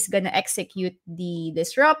 which is gonna execute the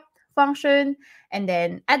disrupt function, and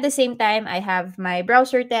then at the same time I have my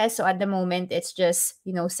browser test. So at the moment it's just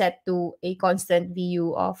set to a constant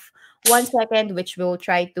VU of 1 second, which will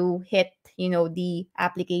try to hit the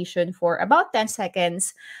application for about 10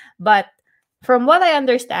 seconds. But from what I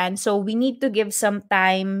understand, so we need to give some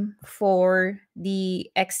time for the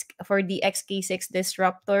XK6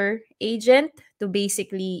 disruptor agent to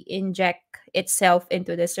basically inject itself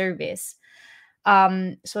into the service.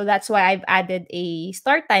 So that's why I've added a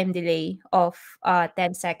start time delay of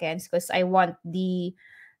 10 seconds, because I want the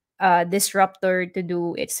disruptor to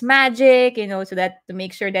do its magic, so that to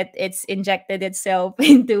make sure that it's injected itself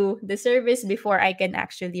into the service before I can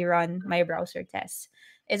actually run my browser test.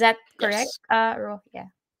 Is that correct? Yes. Yeah.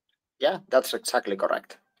 Yeah, that's exactly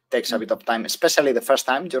correct. Takes a Mm. bit of time, especially the first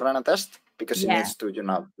time you run a test, because it Yeah. needs to,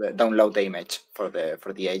 download the image for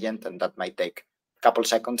the agent, and that might take a couple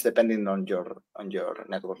seconds depending on your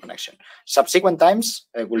network connection. Subsequent times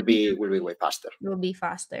will be way faster. Will be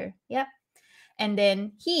faster. Yep. And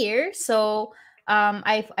then here, so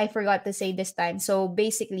I forgot to say this time. So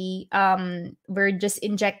basically, we're just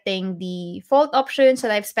injecting the fault options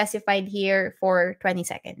that I've specified here for 20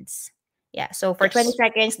 seconds. Yeah, so for 20 Yes.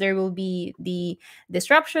 seconds, there will be the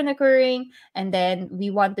disruption occurring, and then we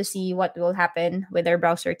want to see what will happen with our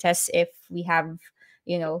browser tests if we have,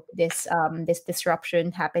 this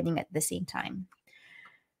disruption happening at the same time.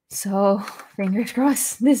 So fingers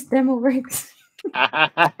crossed, this demo works.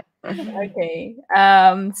 Okay.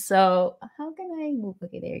 So how can I move?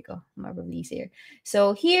 Okay, there you go. Probably easier.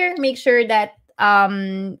 So here, make sure that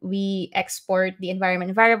we export the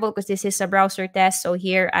environment variable, because this is a browser test. So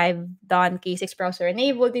here I've done K6 browser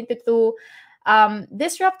enabled into two.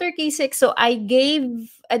 Disruptor K6. So I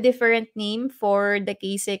gave a different name for the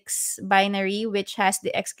K6 binary, which has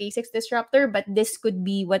the XK6 disruptor, but this could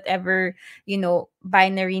be whatever,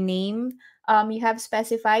 binary name you have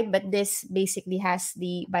specified, but this basically has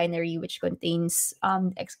the binary which contains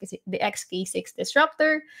the XK6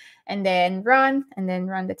 disruptor, and then run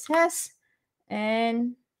the test.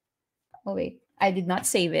 And oh wait, I did not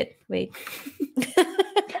save it. Wait.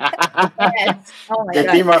 Yes. Oh my The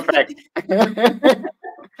god. team effect.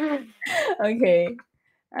 Okay.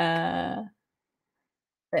 Uh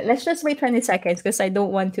let's just wait 20 seconds, because I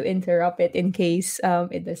don't want to interrupt it in case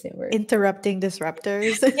it doesn't work. Interrupting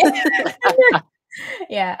disruptors.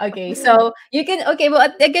 Yeah, okay, so you can, okay, well,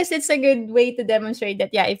 I guess it's a good way to demonstrate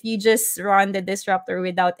that, yeah, if you just run the disruptor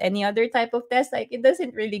without any other type of test, like, it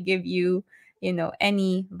doesn't really give you,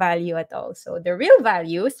 any value at all. So the real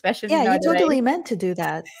value, especially Yeah, now you that I totally meant to do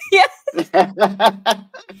that. yeah,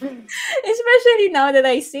 especially now that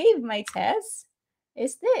I saved my test,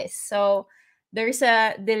 is this. So there's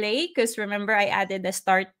a delay, because remember I added a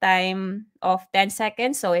start time of 10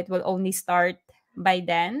 seconds, so it will only start by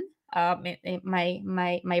then.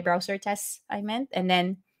 My browser test, I meant. And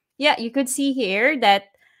then yeah, you could see here that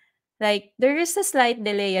like there is a slight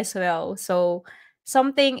delay as well. So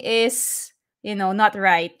something is, not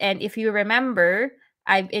right. And if you remember,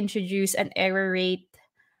 I've introduced an error rate,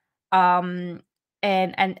 um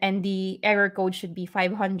and the error code should be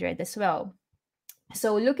 500 as well.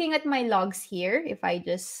 So looking at my logs here, if I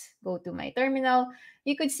just go to my terminal,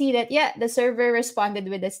 you could see that, yeah, the server responded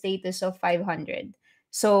with a status of 500.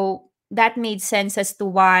 So that made sense as to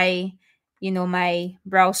why, my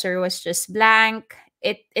browser was just blank.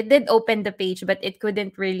 It did open the page, but it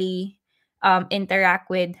couldn't really interact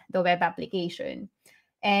with the web application.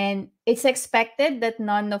 And it's expected that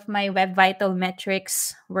none of my web vital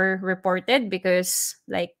metrics were reported, because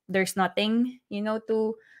like there's nothing,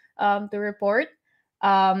 to report.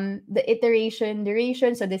 The iteration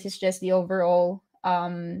duration, so this is just the overall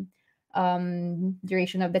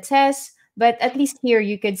duration of the test. But at least here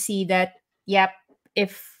you could see that, yep,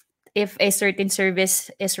 if a certain service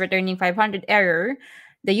is returning 500 error,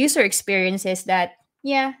 the user experience is that,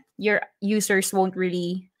 yeah, your users won't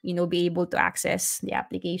really, be able to access the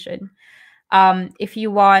application. If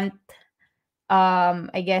you want,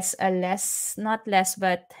 I guess a less, not less,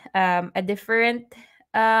 but a different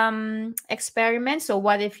experiment. So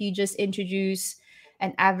what if you just introduce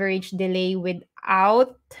an average delay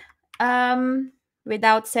um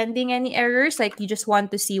without sending any errors, like you just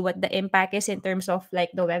want to see what the impact is in terms of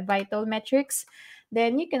like the web vital metrics,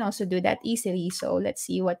 then you can also do that easily. So let's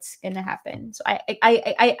see what's gonna happen. So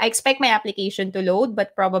I expect my application to load,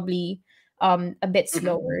 but probably a bit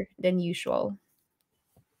slower than usual.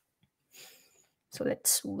 So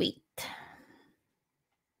let's wait.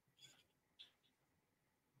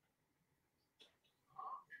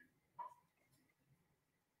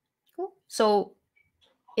 Cool. So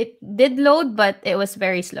it did load, but it was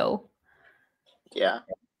very slow. Yeah.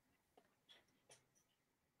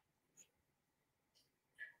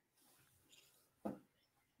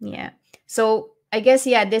 Yeah. So I guess,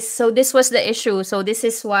 yeah, this was the issue. So this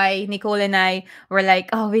is why Nicole and I were like,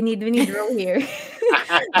 oh, we need row here.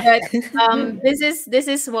 But this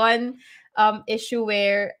is one issue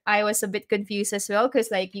where I was a bit confused as well,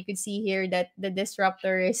 because like you could see here that the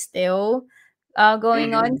disruptor is still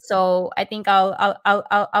going on. So I think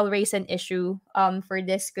I'll raise an issue for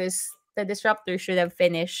this, because the disruptor should have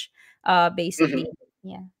finished basically.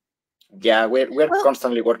 Yeah. Yeah, we're Well,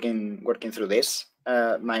 constantly working through this.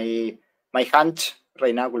 My hunch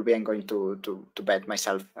right now will be I'm going to bet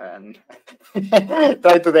myself and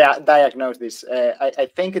try to diagnose this. I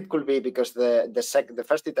think it could be because the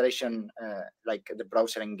first iteration, like the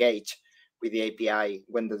browser engaged with the API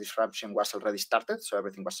when the disruption was already started, so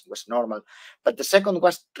everything was normal. But the second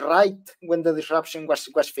was right when the disruption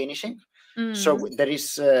was finishing. So there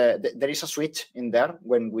is a switch in there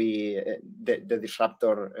when the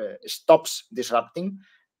disruptor stops disrupting.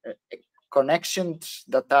 Connections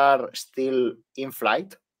that are still in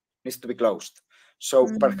flight needs to be closed. So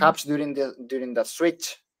perhaps during that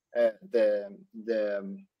switch, the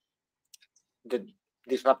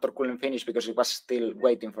disruptor couldn't finish because it was still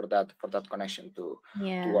waiting for that connection to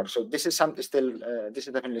work. So this is this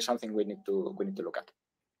is definitely something we need to look at.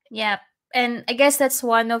 Yeah. And I guess that's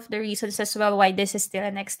one of the reasons as well why this is still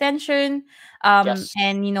an extension. Yes.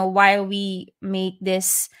 And while we make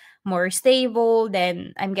this more stable,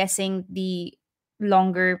 then I'm guessing the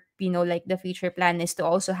longer, like the future plan is to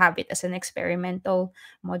also have it as an experimental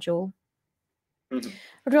module. Yeah,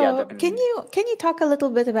 Ro, can definitely. you talk a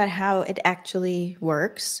little bit about how it actually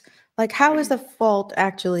works? Like, how is the fault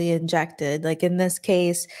actually injected? Like in this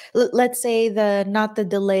case, let's say the not the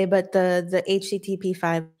delay, but the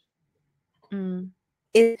HTTP5.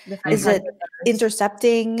 Is The is 500 it errors.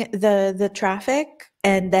 intercepting the traffic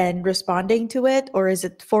and then responding to it, or is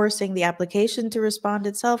it forcing the application to respond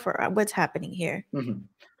itself, or what's happening here?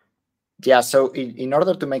 Yeah, so in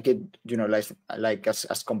order to make it, like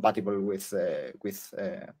as compatible with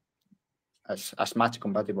as much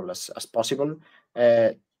compatible as possible,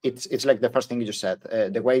 it's like the first thing you just said.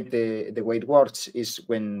 The way it works is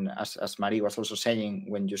when, as Marie was also saying,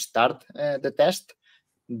 when you start the test,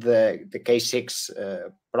 the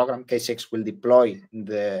K6 program K6 will deploy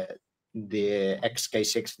the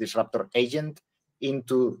XK6 disruptor agent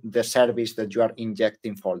into the service that you are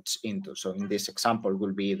injecting faults into. So in this example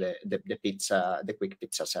will be the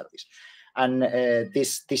QuickPizza service. And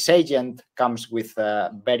this agent comes with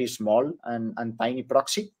a very small and tiny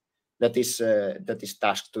proxy that is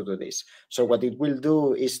tasked to do this. So what it will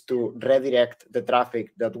do is to redirect the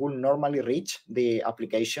traffic that will normally reach the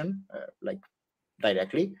application, like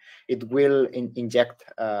directly. It will inject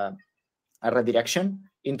a redirection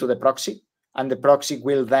into the proxy, and the proxy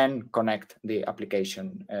will then connect the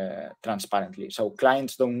application transparently. So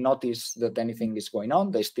clients don't notice that anything is going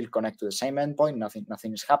on. They still connect to the same endpoint.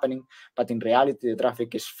 Nothing is happening. But in reality, the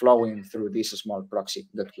traffic is flowing through this small proxy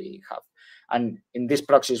that we have. And in this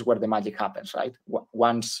proxy is where the magic happens, right?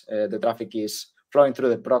 Once the traffic is flowing through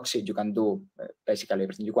the proxy, you can do basically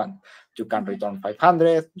everything you want. You can return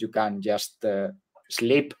 500. You can just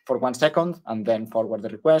sleep for 1 second and then forward the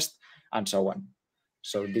request, and so on.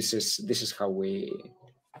 So this is how we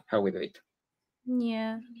do it.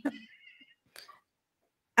 Yeah.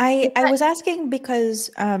 I was asking because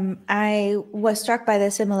I was struck by the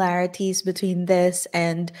similarities between this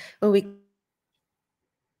and what we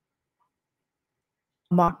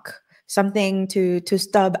mock something to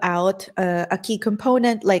stub out a key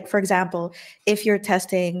component. Like, for example, if you're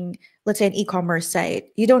testing, let's say, an e-commerce site,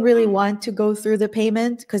 you don't really want to go through the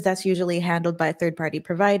payment because that's usually handled by a third-party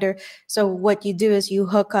provider. So what you do is you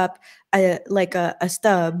hook up a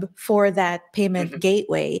stub for that payment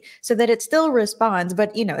gateway so that it still responds,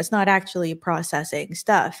 but it's not actually processing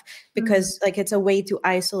stuff, because like it's a way to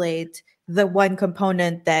isolate the one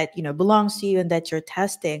component that belongs to you and that you're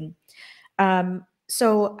testing.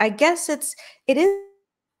 So I guess it is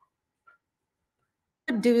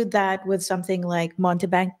do that with something like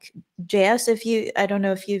Montebank JS. I don't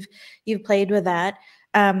know if you've played with that.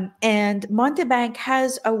 And Montebank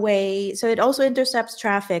has a way, so it also intercepts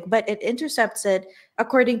traffic, but it intercepts it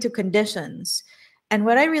according to conditions. And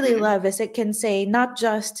what I really love is it can say not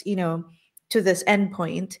just, to this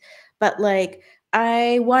endpoint, but like,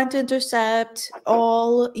 I want to intercept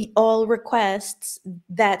all requests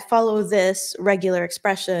that follow this regular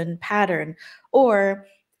expression pattern, or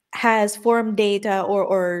has form data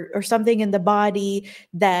or something in the body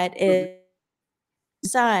that is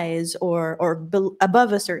size or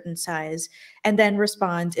above a certain size, and then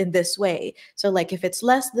respond in this way. So like if it's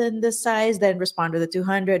less than this size, then respond with a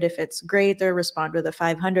 200. If it's greater, respond with a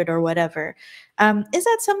 500 or whatever. Is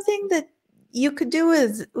that something that you could do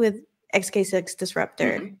with XK6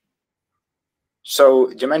 Disruptor?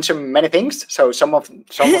 So you mentioned many things. So some of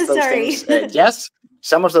those things, yes.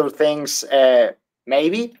 Some of those things,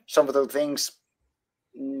 maybe. Some of those things,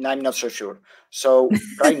 I'm not so sure. So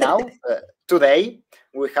right now, today,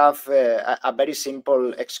 we have a very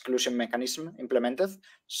simple exclusion mechanism implemented.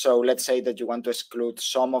 So let's say that you want to exclude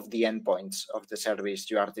some of the endpoints of the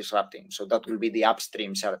service you are disrupting. So that will be the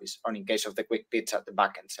upstream service. Or in case of the QuickPizza, the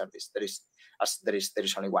backend service, there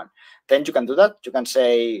is only one. Then you can do that. You can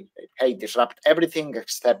say, hey, disrupt everything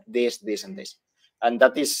except this, this, and this. And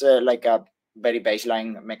that is like a very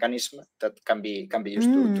baseline mechanism that can be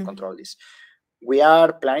used to control this. We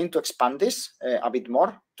are planning to expand this a bit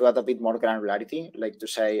more, to add a bit more granularity, like to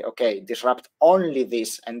say, okay, disrupt only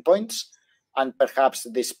these endpoints, and perhaps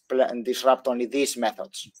disrupt only these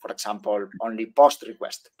methods. For example, only post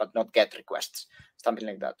request, but not get requests, something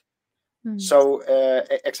like that. So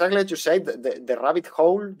exactly as you said, the rabbit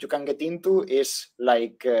hole you can get into is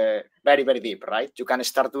like very, very deep, right? You can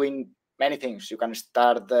start doing many things. You can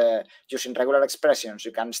start using regular expressions.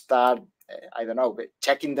 You can start, I don't know,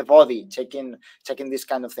 checking the body, checking these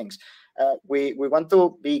kind of things. We want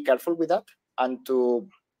to be careful with that and to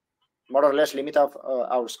more or less limit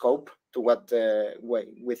our scope to what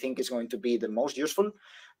we think is going to be the most useful.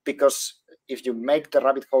 Because if you make the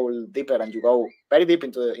rabbit hole deeper and you go very deep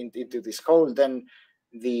into this hole, then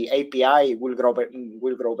the API will grow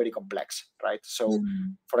very complex, right? So,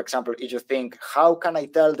 for example, if you think, how can I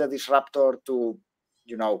tell the disruptor to,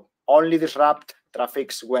 only disrupt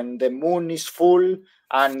traffics when the moon is full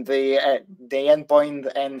and the endpoint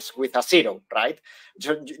ends with a 0, right?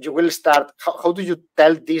 You will start, how do you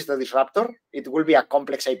tell this the disruptor? It will be a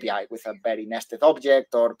complex API with a very nested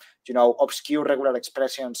object or, obscure regular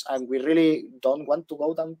expressions. And we really don't want to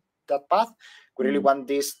go down that path. We really want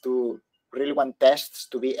tests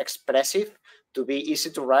to be expressive, to be easy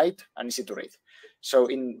to write and easy to read. So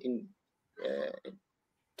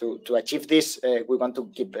to achieve this, we want to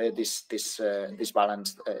keep this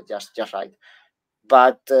balance just right.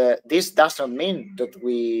 But this doesn't mean that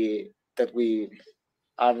we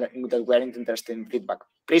are interested in feedback.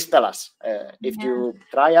 Please tell us if you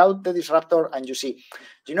try out the disruptor and you see,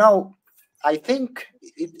 I think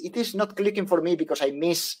it is not clicking for me because I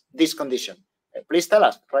miss this condition. Please tell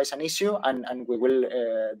us, raise an issue, and we will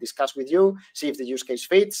discuss with you, see if the use case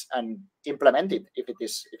fits, and implement it if it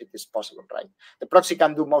is possible, right? The proxy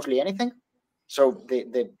can do mostly anything. So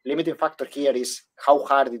the limiting factor here is how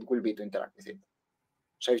hard it will be to interact with it.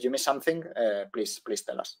 So if you miss something, please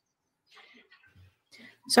tell us.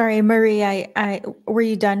 Sorry, Marie, I were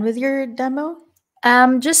you done with your demo?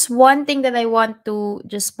 Just one thing that I want to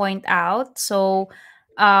just point out. So,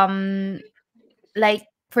 like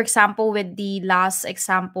for example, with the last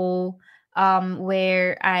example,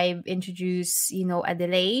 where I've introduced, a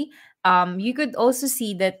delay. You could also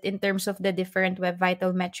see that in terms of the different web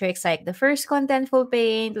vital metrics, like the first contentful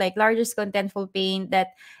paint, like largest contentful paint,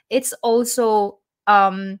 that it's also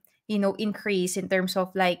increase in terms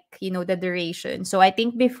of like the duration. So I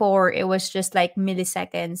think before it was just like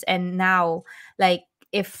milliseconds, and now like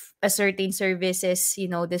if a certain service is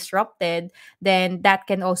disrupted, then that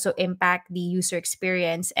can also impact the user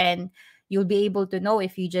experience, and you'll be able to know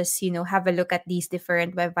if you just have a look at these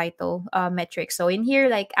different web vital metrics. So in here,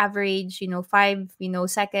 like average 5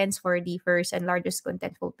 seconds for the first and largest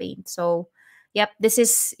contentful paint. So yep, this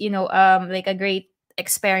is like a great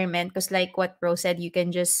experiment, because like what Rose said, you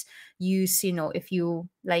can just use, if you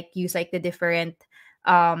like use like the different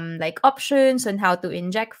like options on how to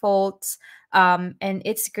inject faults. And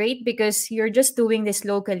it's great because you're just doing this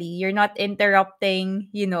locally. You're not interrupting,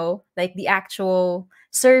 like the actual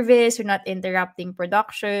service, you're not interrupting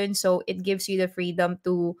production. So it gives you the freedom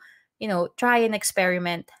to, try and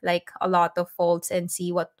experiment like a lot of faults and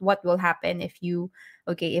see what will happen if you,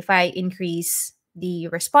 okay, if I increase the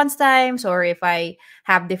response times, or if I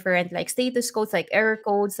have different like status codes, like error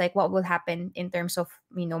codes, like what will happen in terms of,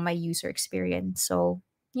 my user experience. So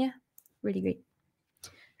yeah, really great.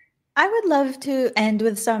 I would love to end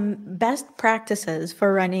with some best practices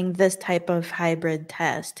for running this type of hybrid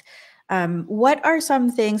test. What are some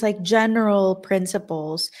things, like general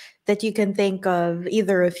principles, that you can think of,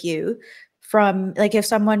 either of you, from, like, if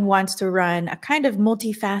someone wants to run a kind of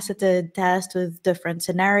multifaceted test with different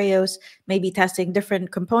scenarios, maybe testing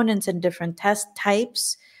different components and different test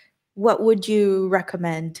types, what would you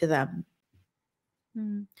recommend to them?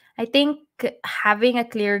 I think having a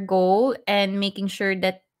clear goal and making sure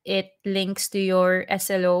that it links to your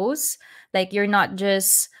SLOs, like you're not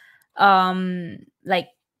just like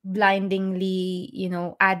blindingly,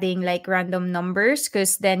 adding like random numbers,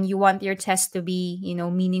 because then you want your test to be,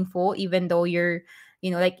 meaningful, even though you're,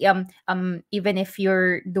 like even if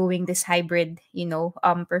you're doing this hybrid,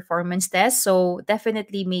 performance test. So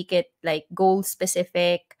definitely make it like goal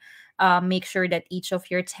specific. Make sure that each of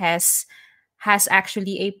your tests has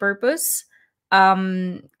actually a purpose,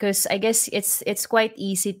 because I guess it's quite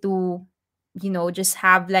easy to, just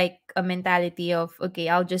have like a mentality of, okay,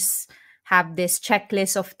 I'll just have this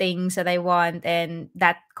checklist of things that I want, and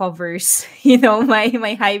that covers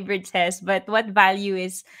my hybrid test. But what value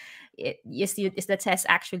is the test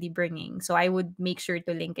actually bringing? So I would make sure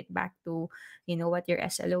to link it back to, what your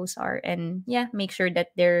SLOs are, and yeah, make sure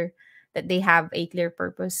that they have a clear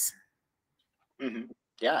purpose.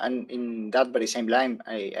 Yeah, and in that very same line,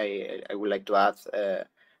 I would like to add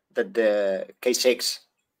that the K6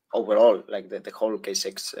 overall, like the whole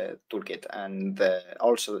K6 toolkit, and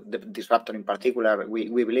also the disruptor in particular,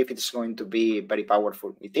 we believe it's going to be very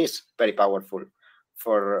powerful. It is very powerful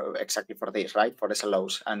for exactly for this, right? For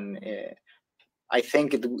SLOs. And I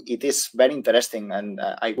think it is very interesting, and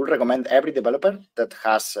I would recommend every developer that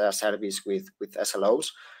has a service with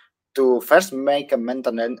SLOs to first make a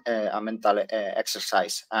mental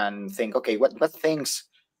exercise and think, okay, what things,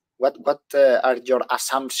 what are your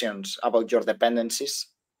assumptions about your dependencies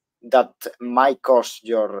that might cause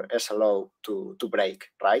your SLO to break,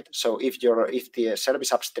 right? So if the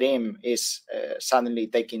service upstream is suddenly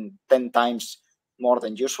taking 10 times more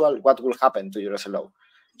than usual, what will happen to your SLO?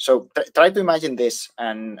 So try to imagine this,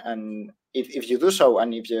 and if you do so,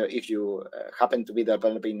 and if you happen to be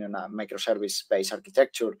developing in a microservice-based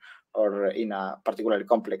architecture or in a particularly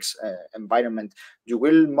complex environment, you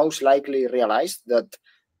will most likely realize that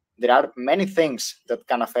there are many things that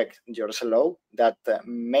can affect your SLO that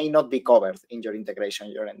may not be covered in your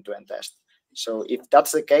integration, your end-to-end test. So if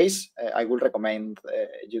that's the case, I would recommend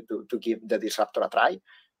you to give the disruptor a try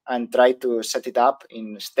and try to set it up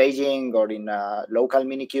in staging or in a local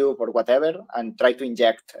minikube or whatever, and try to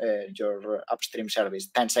inject your upstream service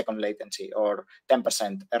 10-second latency or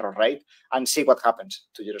 10% error rate, and see what happens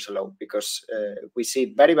to your SLO. Because we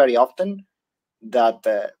see very, very often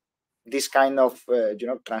that this kind of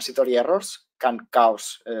transitory errors can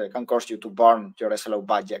cause you to burn your SLO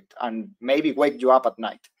budget and maybe wake you up at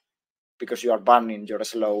night because you are burning your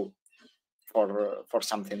SLO for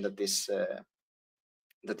something that is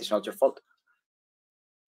not your fault.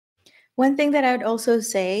 One thing that I would also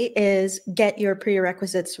say is get your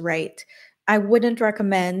prerequisites right. I wouldn't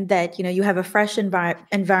recommend that, you have a fresh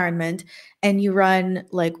environment and you run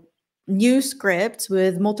like new scripts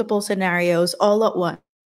with multiple scenarios all at once.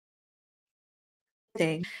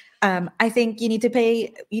 I think you need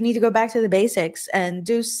to go back to the basics and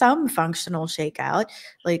do some functional shakeout.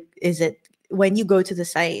 Like, is it, when you go to the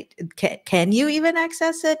site, can you even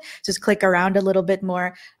access it? Just click around a little bit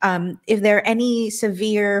more. If there are any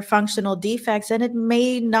severe functional defects, then it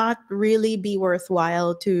may not really be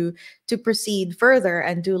worthwhile to proceed further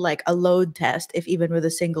and do like a load test if even with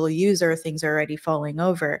a single user things are already falling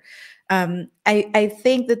over. I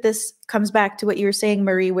think that this comes back to what you were saying,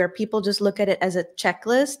 Marie, where people just look at it as a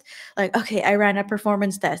checklist. Like, okay, I ran a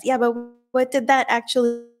performance test. Yeah, but what did that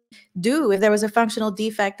actually do? If there was a functional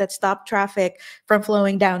defect that stopped traffic from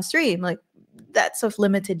flowing downstream, like, that's of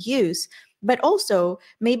limited use. But also,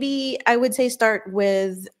 maybe I would say start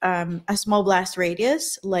with a small blast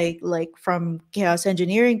radius, like from chaos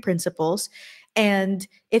engineering principles, And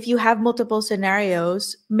if you have multiple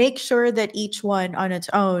scenarios, make sure that each one on its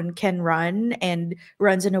own can run and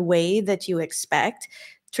runs in a way that you expect.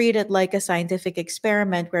 Treat it like a scientific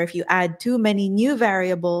experiment where if you add too many new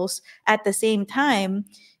variables at the same time,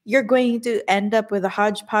 you're going to end up with a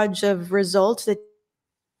hodgepodge of results that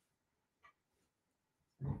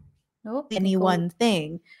Oh, any Nicole. one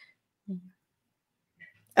thing. It's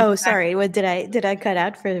Oh, back. sorry. What did I cut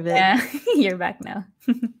out for a bit? Yeah, you're back now.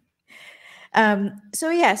 So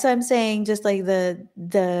yeah, so I'm saying just like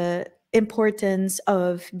the importance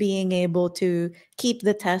of being able to keep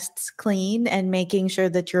the tests clean and making sure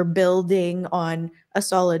that you're building on a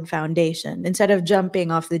solid foundation instead of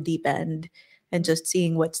jumping off the deep end and just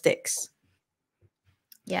seeing what sticks.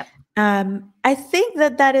 Yep. I think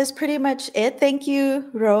that is pretty much it. Thank you,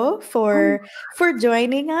 Ro, for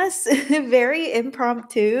joining us. Very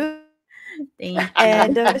impromptu. Thank you.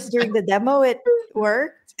 And of course, during the demo, it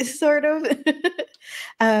worked, sort of.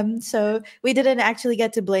 So we didn't actually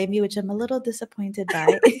get to blame you, which I'm a little disappointed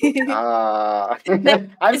by. I'm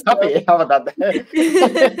happy about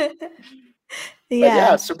that. But yeah,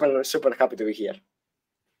 Yeah, super happy to be here.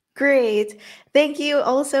 great. Thank you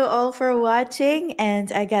also all for watching,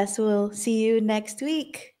 and I guess we'll see you next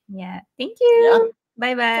week. Yeah. Thank Yeah. you.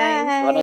 Bye bye. Have a nice Bye.